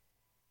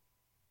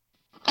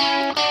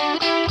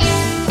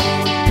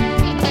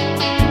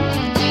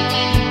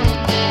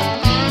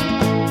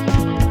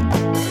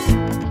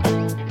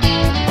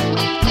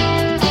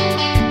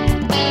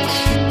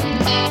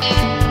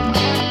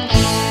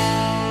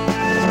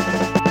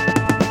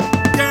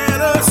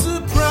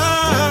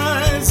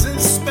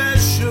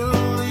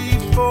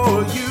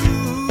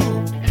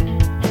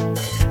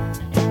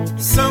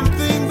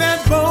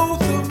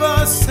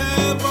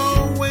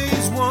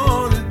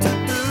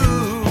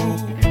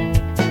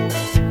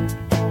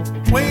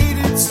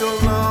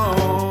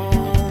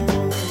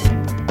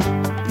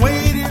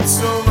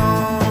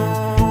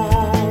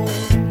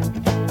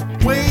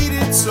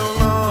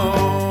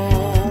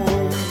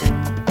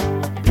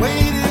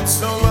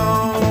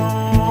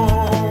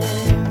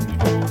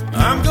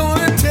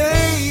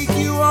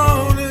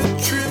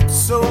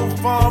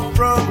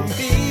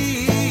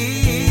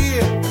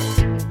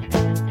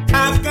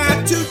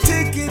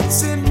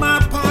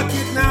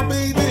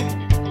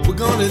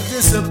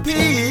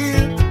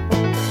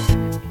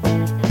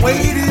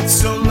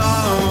so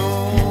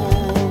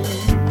long,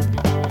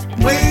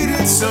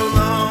 waited so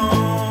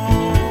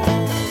long,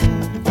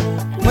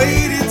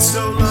 waited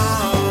so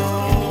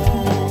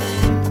long,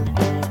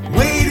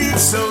 waited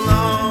so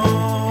long.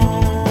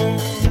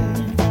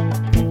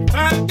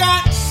 I've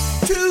got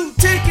 2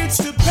 tickets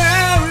to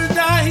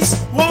paradise.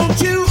 Won't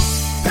you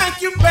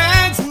pack your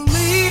bags? We'll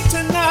leave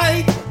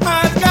tonight.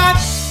 I've got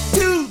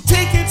 2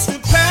 tickets to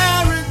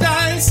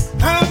paradise.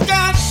 I've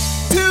got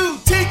 2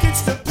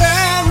 tickets to paradise.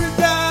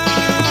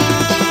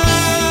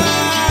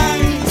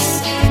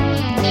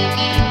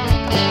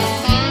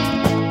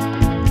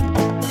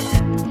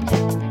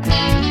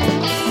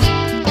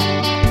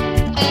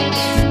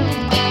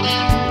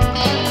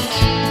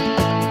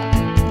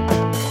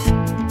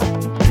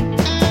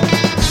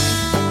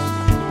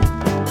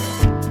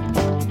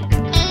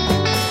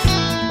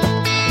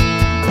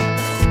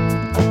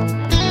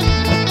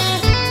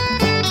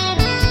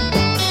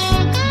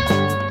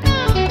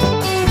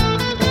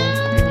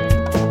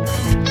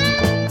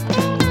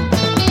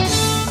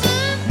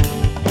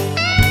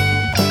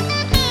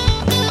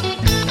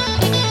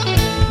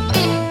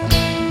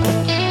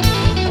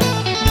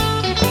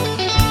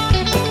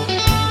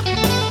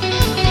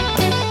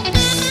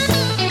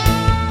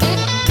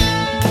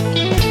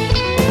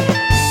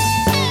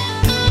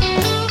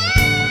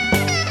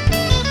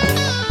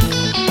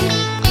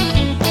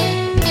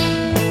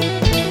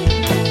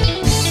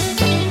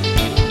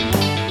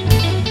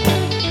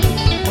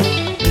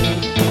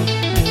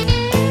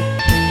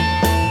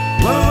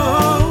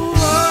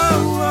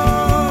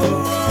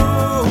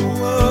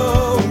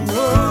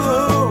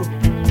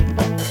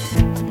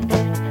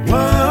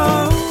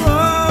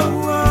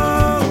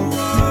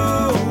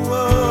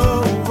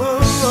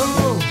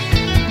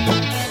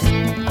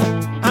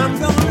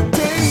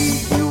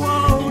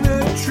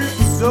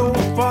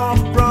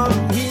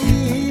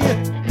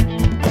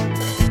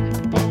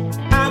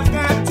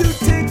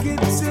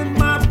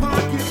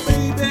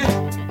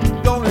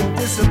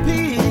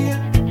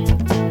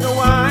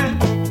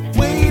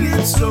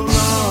 So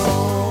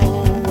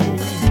long,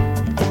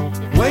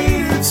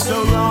 waited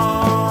so long.